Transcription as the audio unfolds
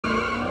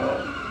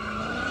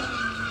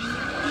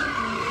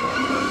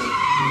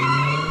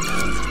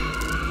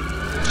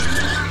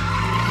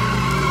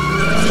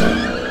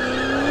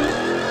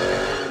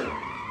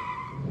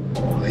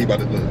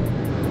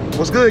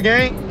What's good,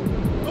 gang?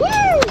 Woo!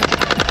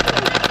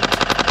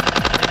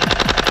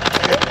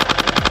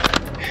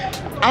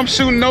 I'm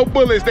shooting no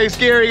bullets, they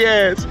scary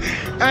ass.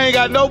 I ain't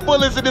got no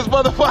bullets in this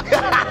motherfucker.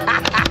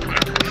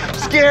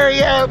 Scary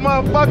ass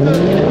motherfucker.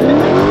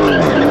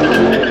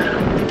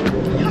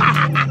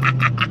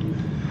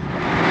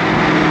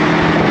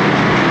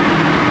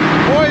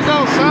 Boys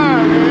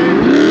outside,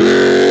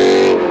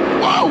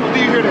 man. Whoa, do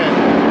you hear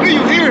that? Do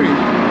you hear it?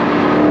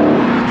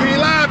 Can't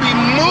lie, I be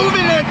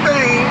moving that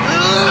thing.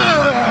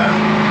 Ugh.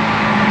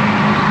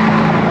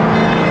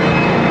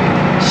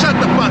 Shut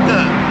the fuck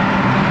up,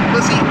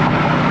 pussy.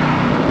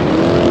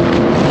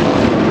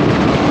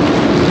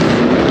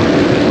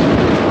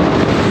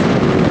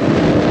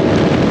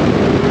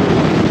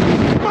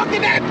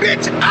 Fucking that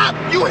bitch up.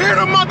 You hear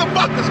them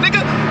motherfuckers,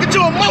 nigga? Get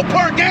you a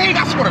Mopar gang,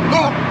 I swear to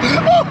God.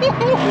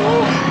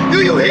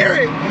 Do you hear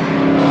it?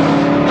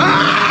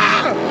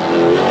 Ah!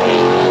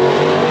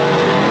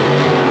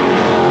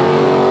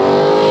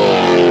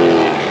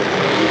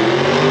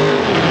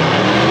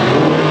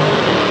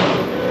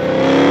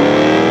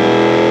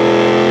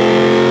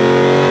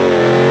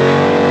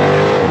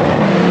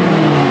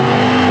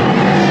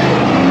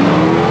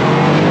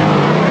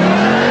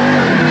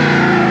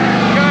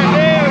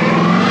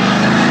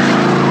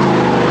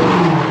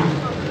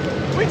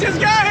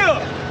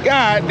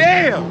 God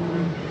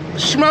damn!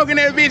 Smoking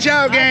that bitch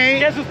out, gang.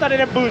 Guess who started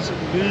that bullshit?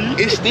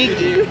 It's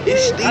stinky.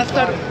 It's stinky. I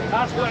started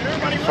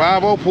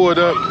 5-0 pulled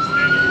up.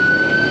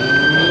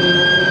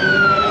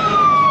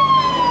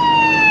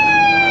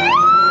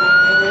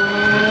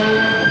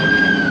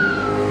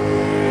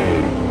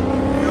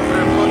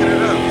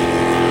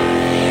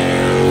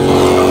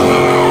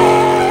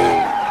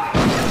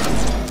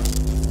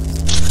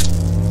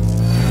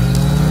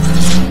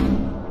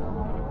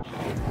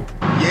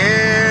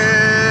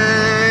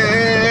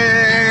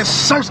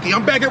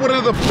 I'm back here with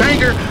another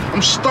banger.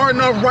 I'm starting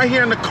off right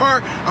here in the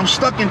car. I'm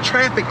stuck in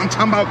traffic. I'm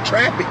talking about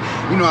traffic.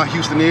 You know how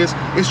Houston is.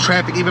 It's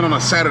traffic even on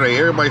a Saturday.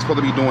 Everybody's supposed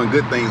to be doing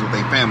good things with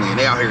their family and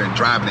they out here and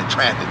driving in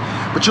traffic.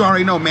 But you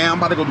already know, man, I'm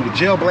about to go do the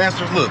jail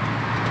blasters. Look,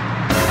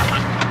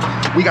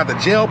 we got the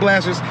jail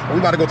blasters and we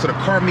about to go to the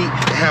car meet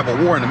and have a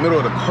war in the middle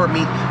of the car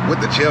meet with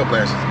the jail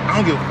blasters. I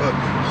don't give a fuck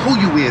who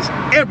you is.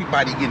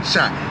 Everybody getting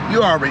shot.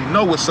 You already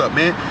know what's up,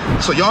 man.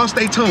 So y'all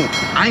stay tuned.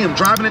 I am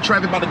driving in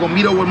traffic, about to go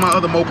meet up with my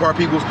other Mopar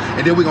peoples,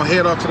 and then we're gonna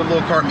head off to the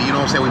little car meet, you know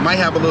what I'm saying? We might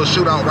have a little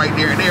shootout right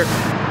there and there.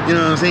 You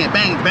know what I'm saying?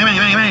 Bang, bang, bang,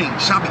 bang, bang.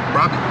 Shot me,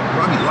 bro.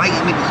 I be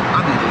lighting niggas.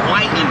 I be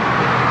lighting.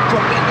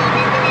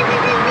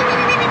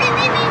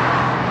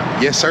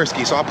 Yes,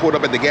 sirski. So I pulled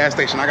up at the gas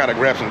station. I gotta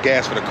grab some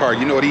gas for the car.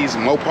 You know these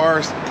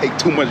Mopars take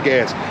too much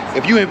gas.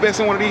 If you invest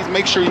in one of these,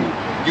 make sure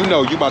you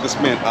know you about to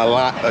spend a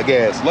lot of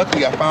gas.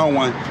 Luckily, I found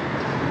one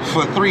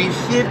for $350.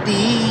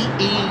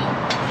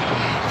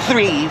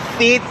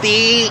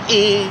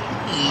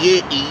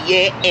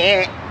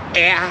 $350.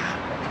 Yeah.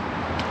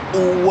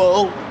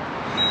 Whoa.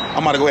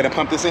 I'm about to go ahead and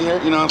pump this in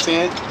here, you know what I'm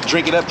saying?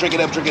 Drink it up, drink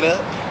it up, drink it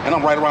up. And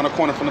I'm right around the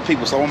corner from the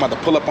people, so I'm about to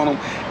pull up on them.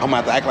 I'm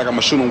about to act like I'm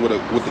gonna shoot them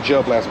with the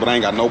gel blast, but I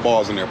ain't got no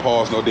balls in there.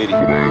 Pause, no diddy.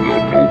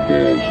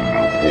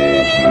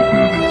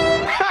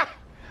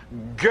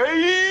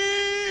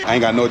 Gay! I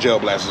ain't got no gel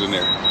blasters in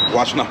there.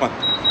 Watch now.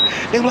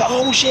 They be like,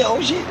 oh shit, oh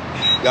shit.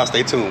 Y'all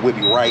stay tuned, we'll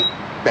be right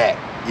back.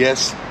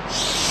 Yes,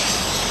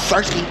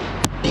 Sirski.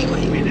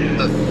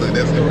 Look,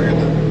 that's it right here,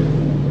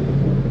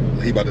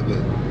 look. He about to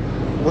look.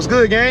 What's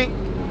good, gang?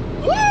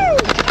 Woo!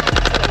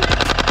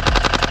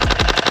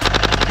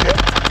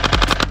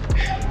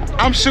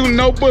 I'm shooting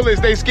no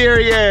bullets, they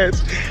scary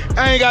ass.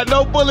 I ain't got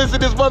no bullets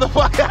in this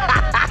motherfucker.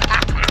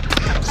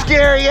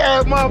 Scary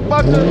ass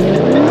motherfucker.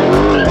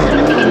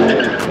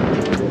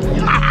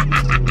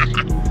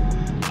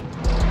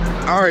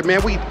 All right,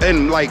 man, we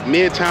in like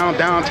midtown,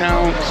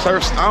 downtown,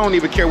 surf. I don't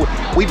even care what,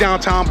 we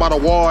downtown by the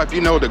wall. If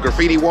you know the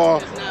graffiti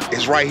wall,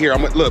 it's right here.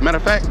 Look, matter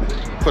of fact,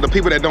 for the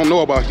people that don't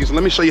know about Houston,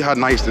 let me show you how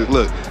nice this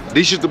look.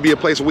 This used to be a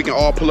place where we can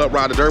all pull up,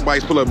 ride the dirt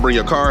bikes, pull up, bring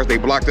your cars. They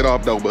blocked it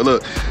off though, but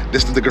look,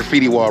 this is the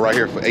graffiti wall right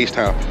here for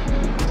H-Town.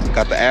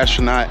 Got the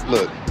astronaut,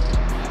 look.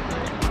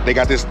 They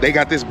got this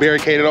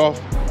barricaded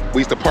off. We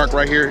used to park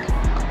right here.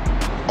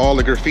 All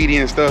the graffiti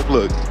and stuff,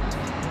 look.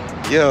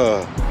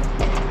 Yeah.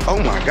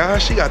 Oh my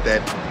gosh, she got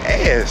that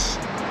ass.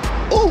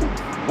 Ooh,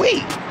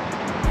 wait.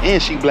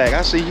 And she black,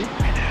 I see you.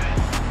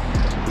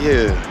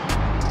 Yeah.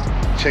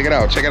 Check it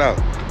out, check it out.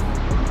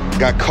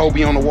 Got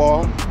Kobe on the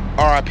wall.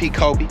 R.I.P.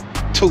 Kobe.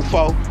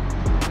 2-4.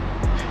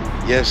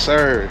 Yes,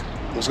 sir.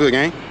 What's good,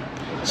 gang?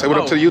 Say what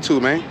up to the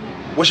YouTube, man.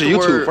 What's your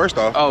YouTube, first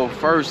off? Oh,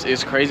 first,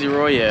 it's Crazy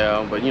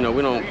Royale, but you know,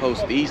 we don't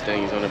post these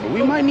things on there, but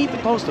we might need to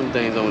post some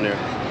things on there.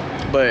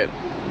 But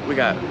we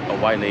got a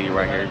white lady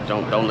right here.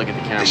 Don't look at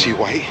the camera. Is she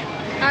white?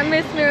 I'm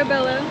Miss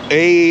Mirabella.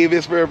 Hey,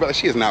 Miss Mirabella.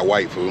 She is not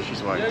white, fool.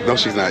 She's white. No,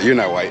 she's not. You're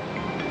not white.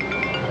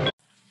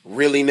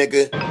 Really,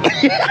 nigga?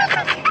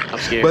 I'm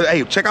scared. But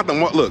hey, check out the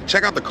look.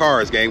 Check out the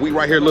cars, gang. We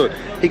right here. Look,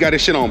 he got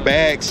his shit on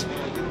bags.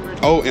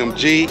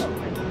 OMG.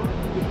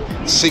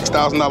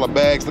 $6,000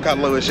 bags. Look how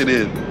low this shit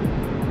is.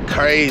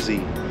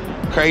 Crazy,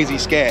 crazy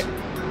scat.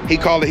 He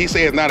called it. He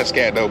said it's not a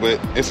scat though, but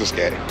it's a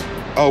scat.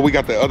 Oh, we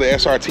got the other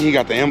SRT. He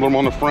got the emblem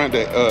on the front,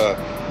 the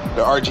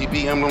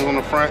RGB emblem on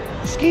the front.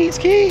 Ski.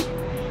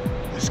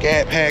 The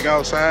scat pack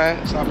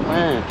outside. Stop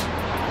playing.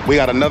 We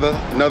got another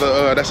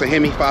that's a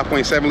Hemi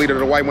 5.7 liter,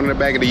 the white one in the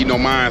back, and then you know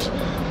mine's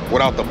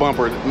without the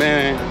bumper.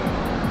 Man,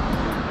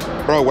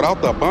 bro,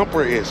 without the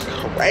bumper is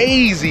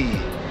crazy.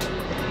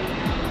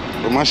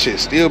 But my shit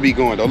still be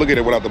going though. Look at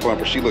it without the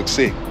bumper. She looks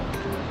sick,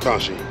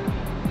 don't she?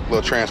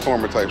 Little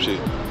transformer type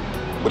shit.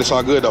 But it's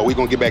all good though. We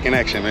gonna get back in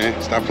action,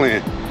 man. Stop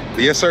playing.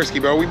 But yes, Sirski,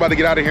 bro. We about to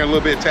get out of here in a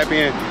little bit. Tap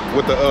in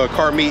with the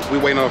car meet. We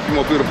waiting on a few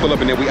more people to pull up,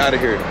 and then we out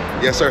of here.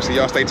 Yes, Sirski.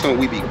 Y'all stay tuned.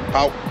 We be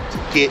about to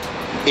get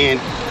in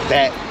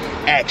that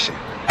action.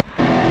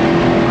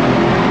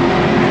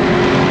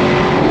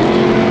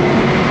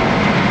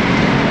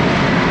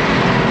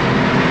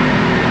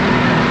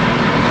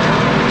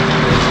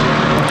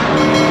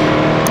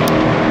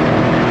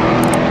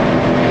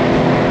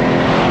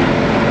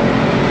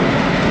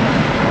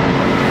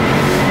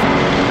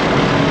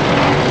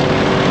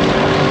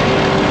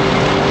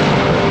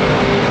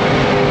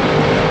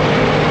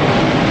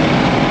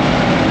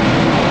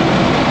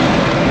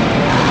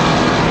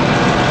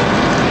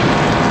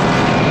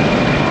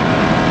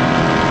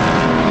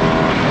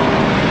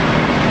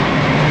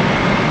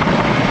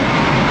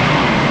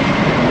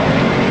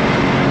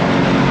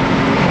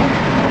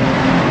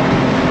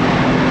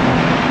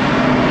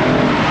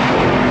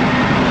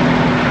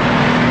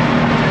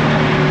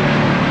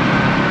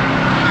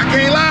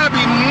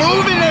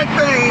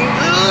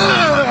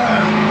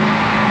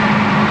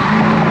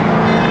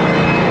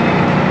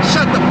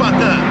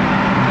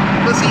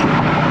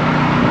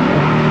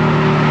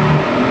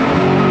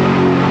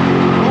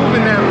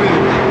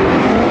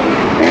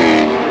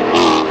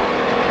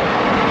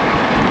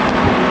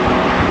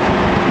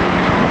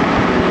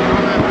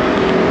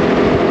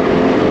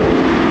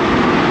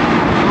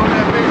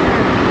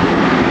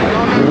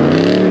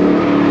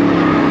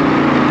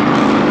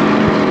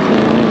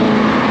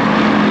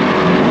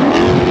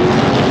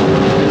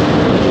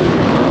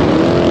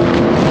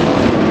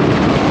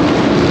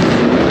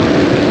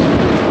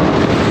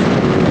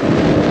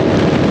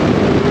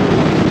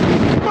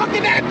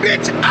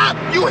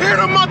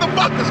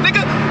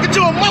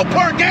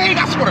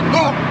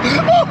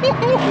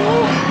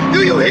 Do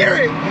you hear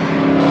it?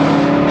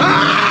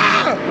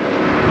 Ah!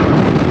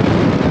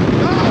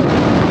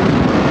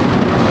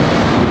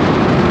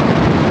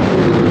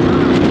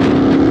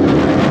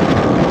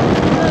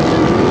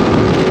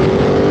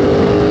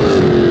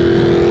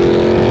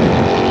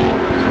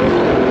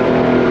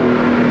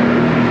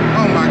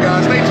 Oh my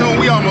God, stay tuned.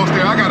 We almost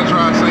there. I gotta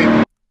try to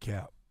save.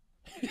 Cap.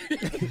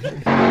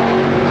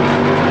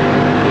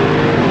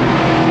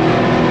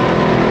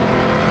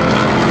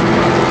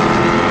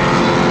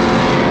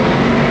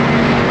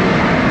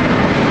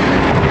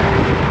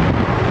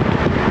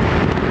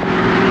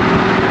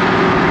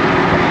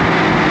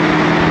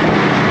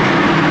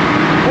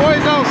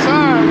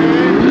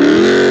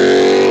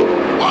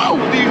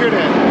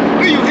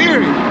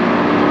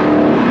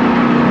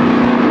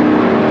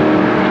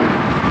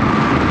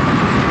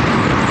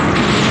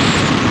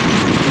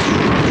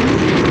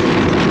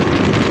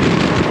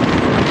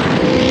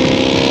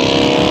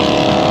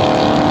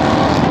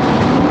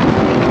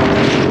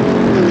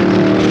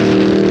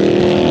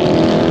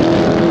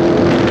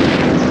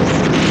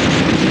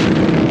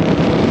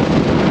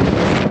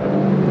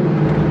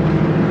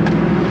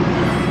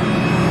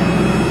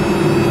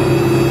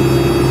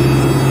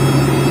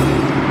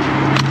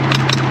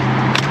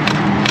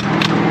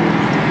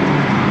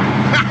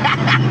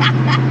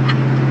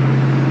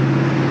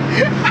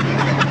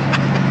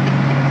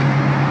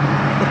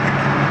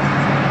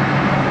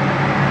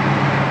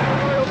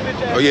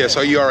 Yeah,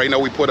 so you already know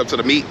we put up to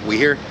the meet. We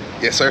here.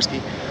 Yes,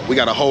 Sirski. We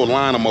got a whole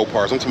line of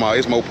Mopars. I'm talking about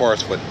it's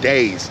Mopars for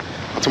days.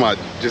 I'm talking about,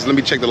 just let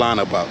me check the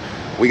lineup out.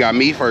 We got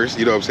me first,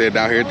 you know what I'm saying,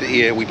 down here at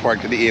the end. We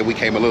parked at the end. We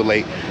came a little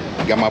late.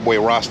 We got my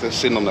boy Rasta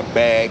sitting on the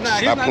bag.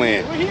 Stop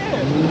playing.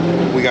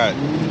 We got,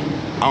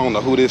 I don't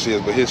know who this is,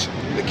 but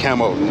the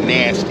camo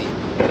nasty.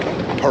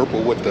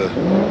 Purple with the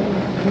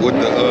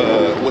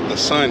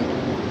sun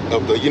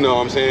of the, you know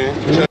what I'm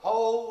saying?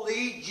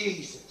 Holy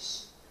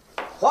Jesus.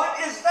 What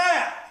is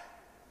that?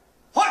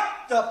 What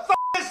the f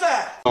is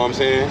that? You know what I'm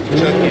saying?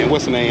 Chuck and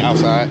what's the name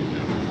outside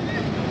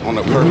on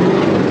the purple.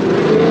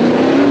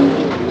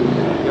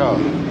 Yo,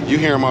 you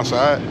hear him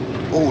outside?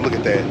 Oh, look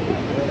at that.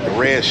 The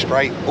red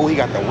stripe. Oh, he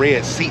got the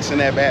red seats in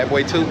that bad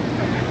boy too.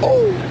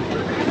 Oh,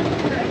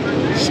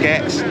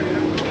 scats.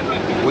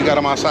 We got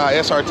them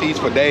outside. SRTs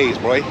for days,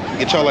 boy.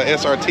 Get y'all a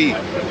SRT.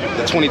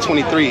 The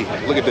 2023.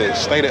 Look at this.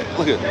 Stay there.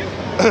 Look at.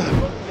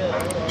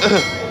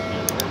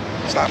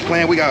 Stop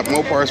playing. We got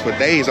Mopars for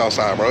days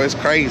outside, bro. It's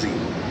crazy.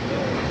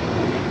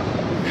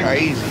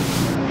 Crazy.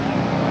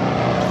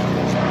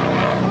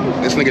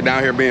 This nigga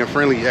down here being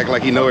friendly, act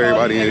like he know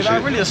everybody and shit. I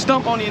really a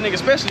stump on these niggas,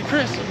 especially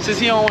Chris, since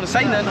he don't want to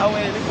say nothing.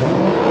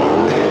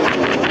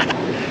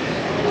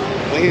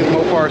 We hit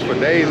Mopars for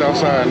days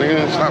outside,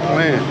 nigga. Stop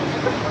playing.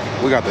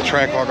 We got the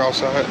track hawk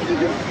outside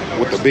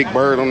with the big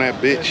bird on that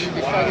bitch.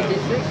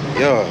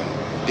 Yeah.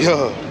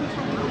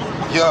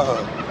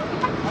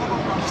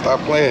 Stop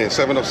playing.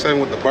 707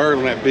 with the bird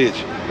on that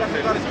bitch.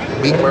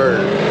 Big bird.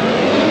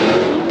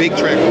 Big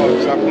track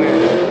car. Stop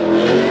playing.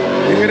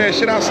 You hear that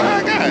shit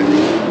outside, guys?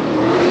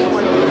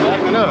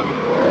 Backing up.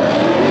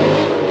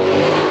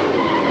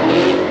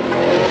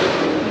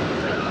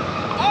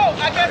 Oh,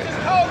 I guess it's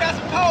cold. Got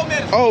some cold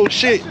medicine. Oh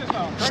shit.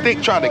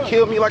 Stick tried to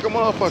kill me like a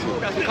motherfucker.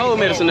 Got some cold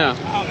medicine now.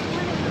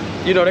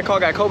 You know that car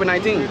got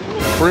COVID-19.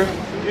 For real?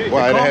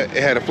 Why, it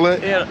had a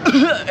flood? Yeah.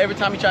 Every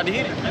time he tried to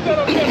hit it.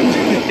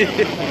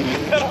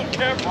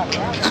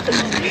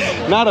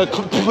 Not a...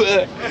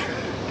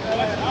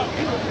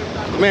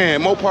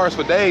 Man, Mopars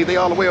for days. They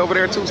all the way over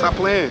there too. Stop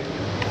playing.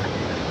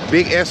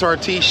 Big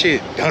SRT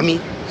shit. Dummy.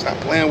 Stop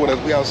playing with us.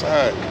 We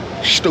outside.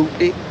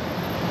 Stupid.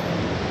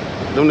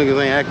 Them niggas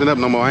ain't acting up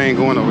no more. I ain't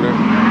going over there.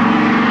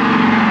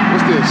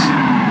 What's this?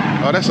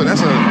 Oh, that's a, I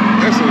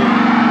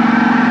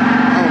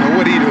don't know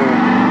what he doing. I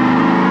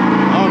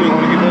don't even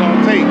want to get that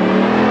on tape.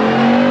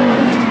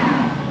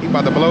 He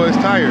about to blow his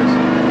tires.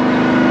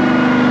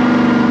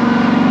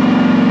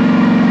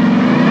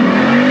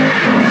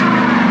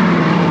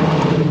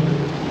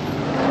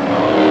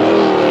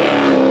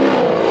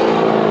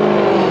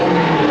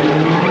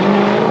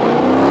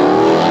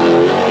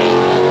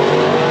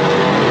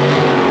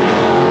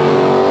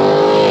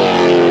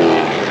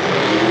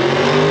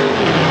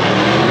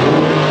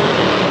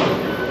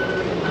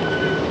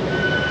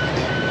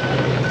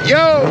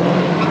 Yo!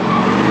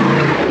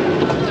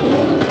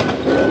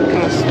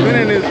 I'm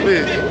spinning this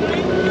bitch.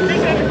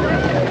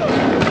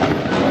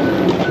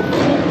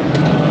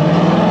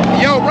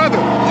 Yo, brother,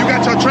 you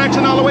got your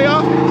traction all the way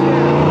off?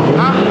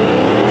 Huh?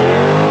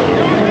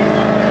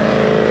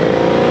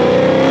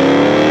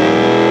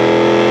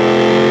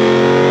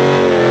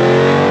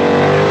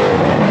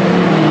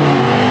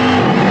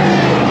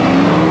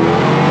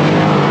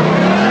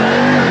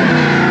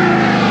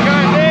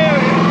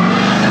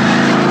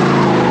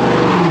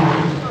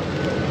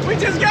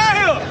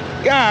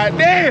 God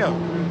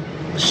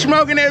damn!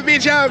 Smoking that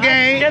bitch out,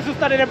 gang. Guess who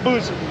started that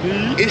bullshit?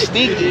 It's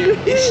stinky.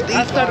 It's stinky.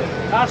 I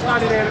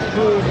started that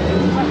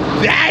bullshit.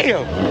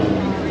 Damn!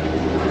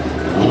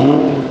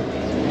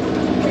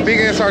 Big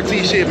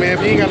SRT shit, man.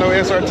 If you ain't got no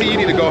SRT, you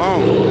need to go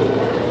home.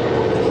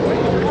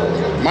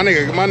 My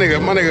nigga,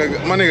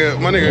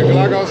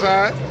 Glock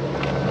outside.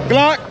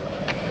 Glock!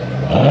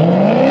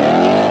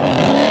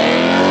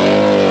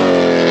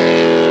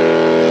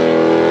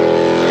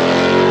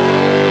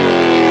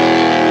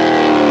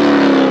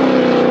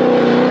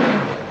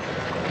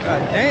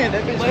 Damn,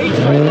 that bitch.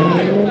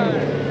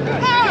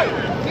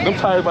 Them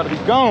tires about to be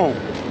gone.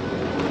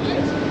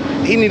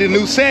 He need a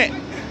new set.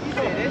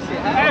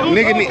 Hey, who's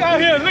Nigga Unc out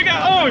here? Look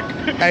at Unc.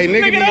 Hey,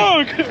 nigga Look at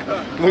Unc.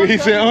 Look, he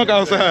said Unc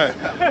outside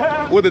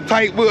with the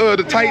tight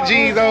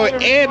jeans on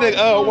and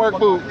the work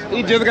boots.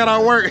 He just got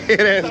out work,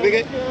 head ass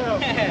nigga.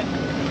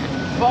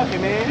 Fuck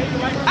it, man.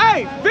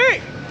 Hey,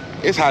 Vic.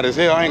 It's hot as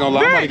hell. I ain't gonna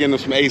lie. I'm about to get him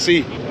some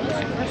AC.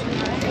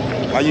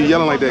 Why you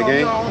yelling like that,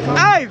 gang?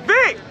 Hey,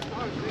 Vic.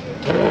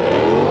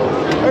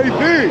 Hey,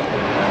 Vic.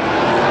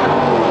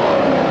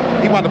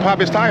 He about to pop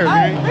his tires,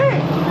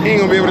 man. He ain't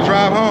gonna be able to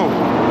drive home.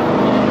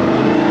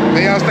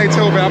 Man, y'all stay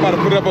tuned, man. I'm about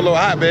to put up a little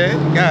hot bed.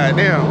 God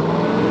damn.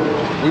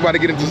 We about to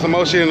get into some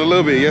more shit in a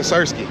little bit. Yes,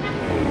 Sirski.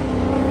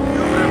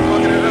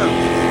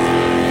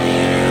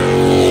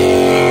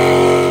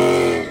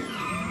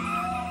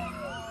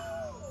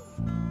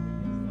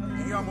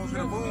 He almost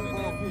hit a boom.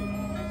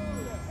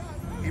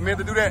 He meant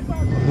to do that.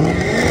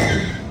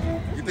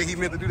 You think he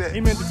meant to do that?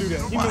 He meant to do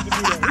that. He meant to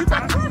do that.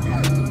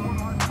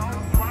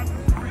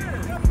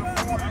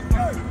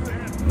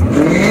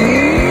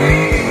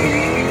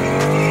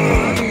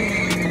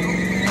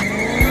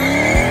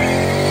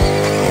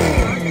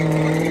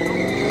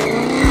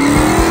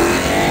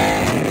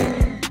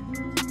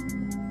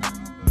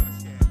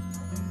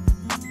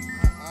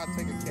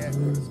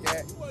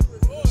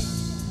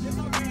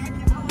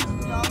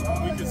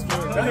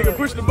 That nigga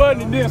pushed the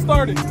button and then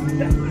started.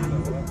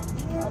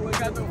 We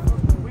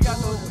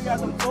got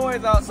them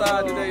toys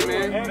outside today,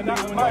 man.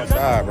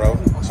 Outside, bro.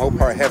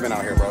 Mopar heaven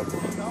out here, bro.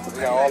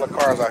 We got all the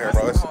cars out here,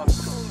 bro.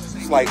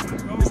 It's like,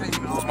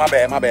 my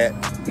bad.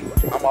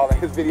 I'm all in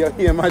his video,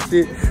 he and my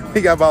shit.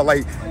 He got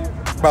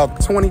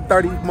about 20,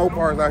 30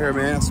 Mopars out here,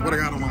 man. I swear to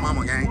God on my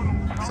mama, gang.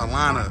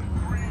 Salana.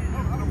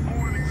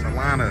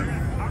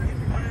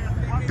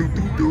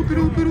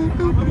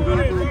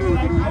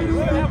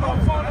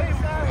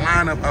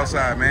 Line up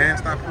outside, man.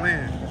 Stop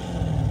playing.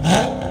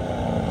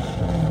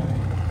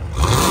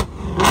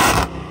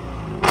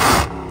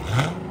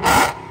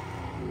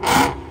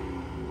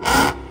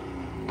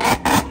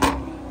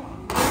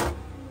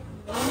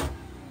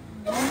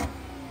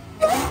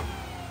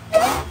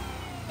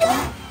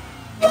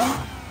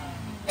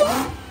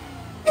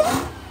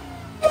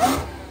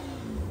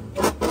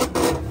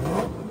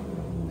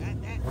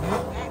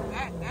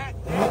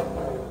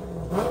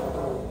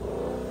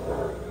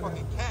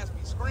 Fucking cats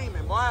be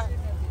screaming, boy.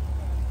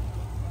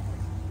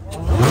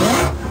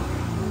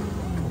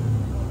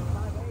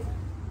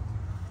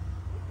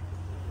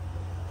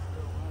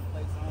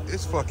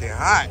 It's fucking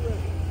hot.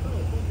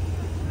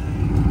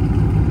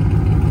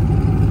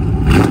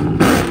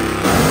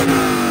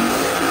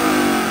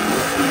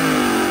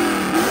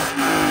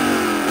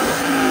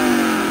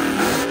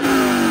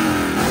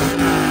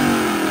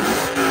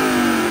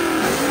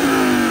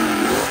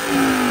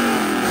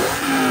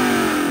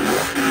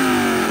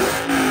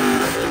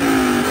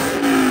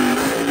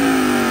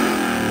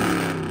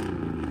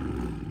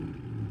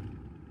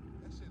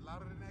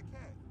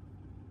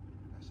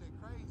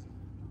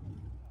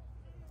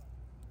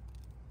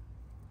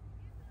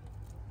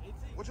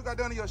 What you got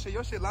done to your shit?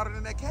 Your shit louder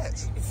than that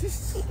cat's.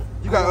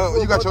 You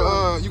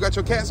got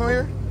your cats on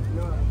here?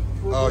 No.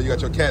 Oh, you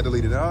got your cat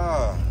deleted.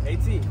 Ah.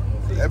 AT.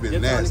 That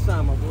bitch nasty.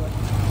 Time, my boy.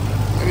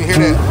 Let me hear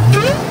that.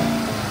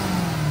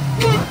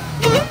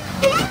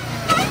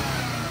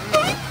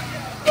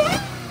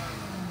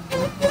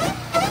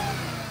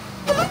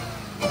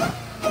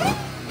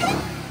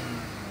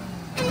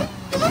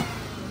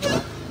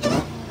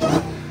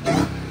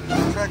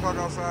 Track walk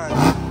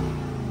outside.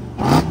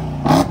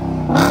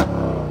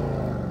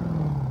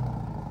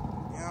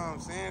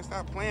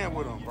 Stop playing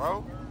with them,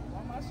 bro.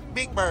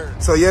 Big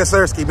bird. So yes,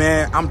 Sirski,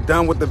 man, I'm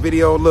done with the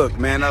video. Look,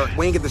 man,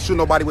 we ain't get to shoot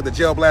nobody with the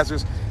gel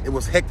blasters. It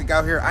was hectic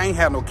out here. I ain't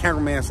have no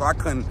cameraman, so I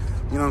couldn't,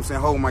 you know what I'm saying,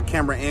 hold my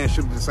camera and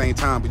shoot at the same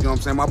time. But you know what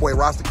I'm saying? My boy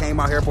Rasta came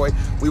out here, boy.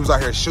 We was out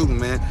here shooting,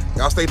 man.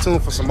 Y'all stay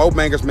tuned for some more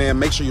bangers, man.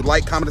 Make sure you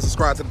like, comment, and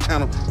subscribe to the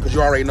channel, because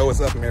you already know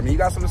what's up in here. Man, you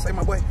got something to say,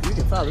 my boy? You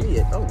can follow me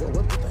at,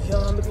 what the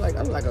hell I look like?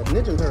 I look like a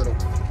Ninja Turtle.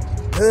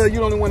 You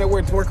the only one that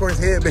wear turquoise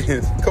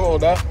headbands. Come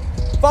on, dog.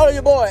 Follow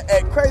your boy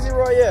at Crazy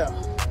Royale.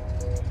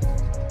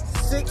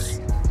 It's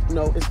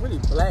really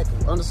black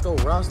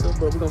 _ roster,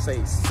 but we're gonna say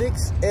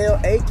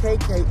 6LAKK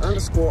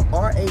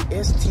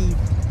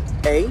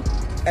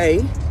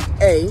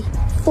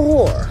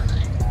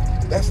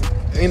 _RASTA_4. That's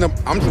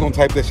I'm just gonna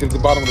type that shit at the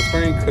bottom of the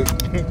screen because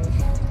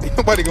ain't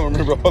nobody gonna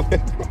remember all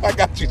that. I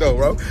got you though,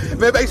 bro.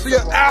 Man, make sure you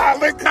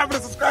like, comment,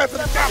 and subscribe to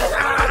the channel.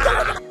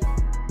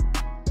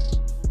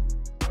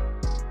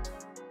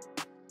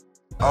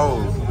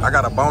 Oh, I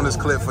got a bonus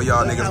clip for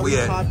y'all niggas. We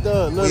had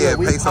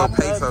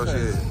peso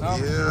shit.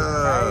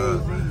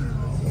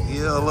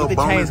 Yeah, a little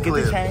bonus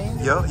clip.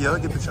 Yo,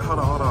 get the chain.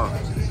 Hold on.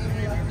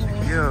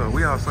 Yeah,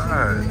 we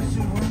outside.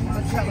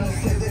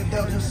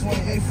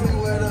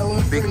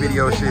 Big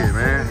video shit,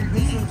 man.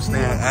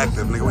 Staying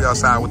active, nigga. We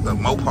outside with the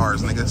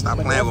Mopars, nigga. Stop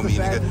playing with me,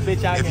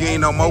 nigga. If you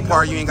ain't no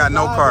Mopar, you ain't got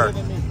no car.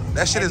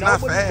 That shit is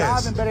not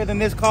fast. Driving better than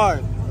this car.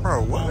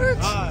 Bro, what?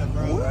 God,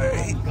 bro.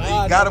 What? You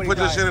gotta put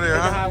your shit in there,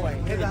 huh?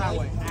 Hit the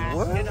highway.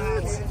 What?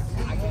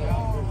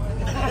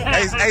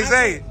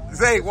 Hey,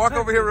 Zay, walk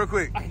over here real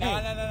quick.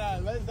 No.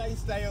 Let Zay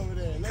stay over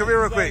there. Come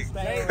here real quick.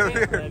 Come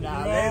here.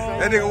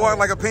 That nigga walk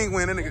like a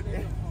penguin. That nigga.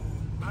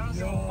 I don't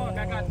give a fuck.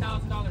 I got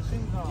 $1,000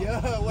 shoes on.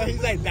 Yeah, what he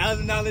say?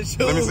 $1,000 shoes.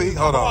 Let me see.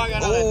 Hold on. I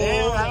got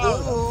damn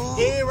house.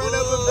 He ain't run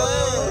up a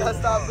bag.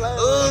 Stop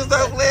playing.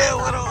 Stop playing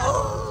with him.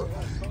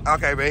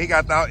 Okay, man, he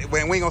got that. We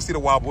ain't gonna see the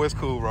wild boy. It's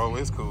cool, bro.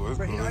 It's cool. It's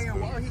cool. He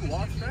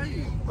walked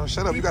straight. Bro,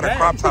 shut up. You got a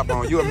crop top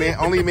on. You a man,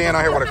 only man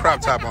out here with a crop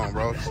top on,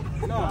 bro.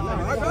 Take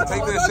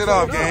that shit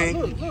off,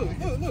 gang. Look.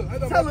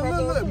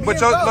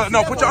 Put your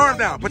arm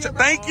down.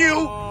 Thank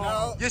you.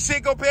 Your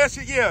shit go past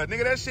your,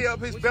 nigga, that shit up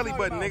his belly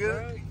button,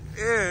 nigga.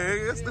 Yeah,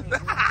 you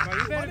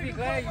better be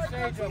glad you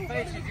shaved your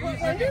face. You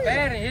was looking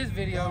bad in his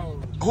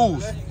video.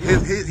 Whose?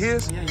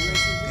 His? Yeah,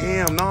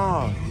 Damn,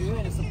 nah. you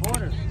ain't a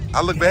supporter.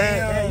 I look bad.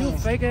 Yeah, you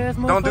fake ass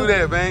motherfucker. Don't do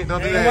that, man.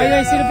 Don't do that. Why you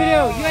ain't see the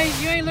video?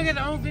 You ain't look at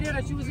the own video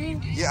that you was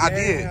in? Yeah, I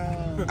did.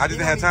 I just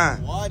didn't have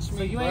time. Watch me.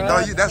 So you ain't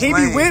That's he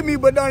lame. be with me,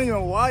 but don't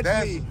even watch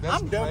me.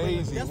 That's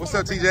crazy. What's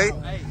up, TJ?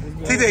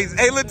 TJ,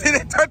 hey, look,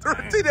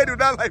 TJ do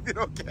not like me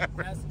on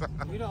camera.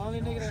 You the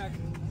only nigga that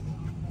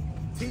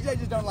TJ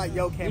just don't like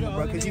your camera,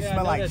 bro, because you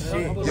smell like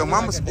shit. Your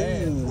mama's,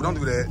 ooh, don't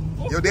do that.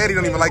 Your daddy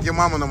don't even like your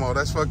mama no more.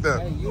 That's fucked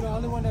up. Hey, you the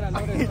only one that I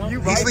know that's He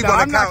sleep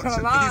on the couch. He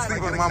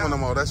sleep with mama no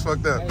more. That's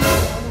fucked up. Hey,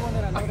 you the only one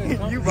that I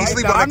know that's He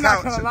sleep on the couch.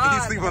 He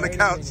sleep on the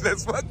couch.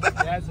 That's fucked up.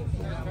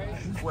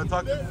 What,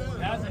 talk?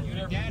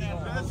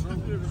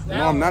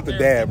 No, I'm not the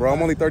dad, bro.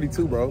 I'm only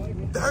 32, bro.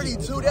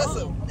 32? That's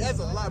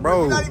a lot,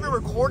 bro. You're not even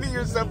recording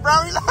yourself,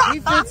 bro. He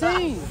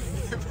 15.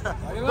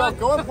 Bro,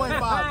 go in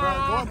 0.5, bro.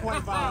 Go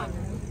in 0.5.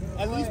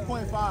 At least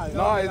 0.5.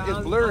 No, it's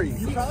blurry.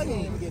 You probably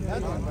didn't even get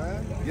nothing,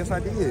 bro. Yes, I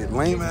did.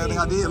 Lame ass thing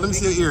I did. Let me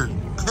see your ear.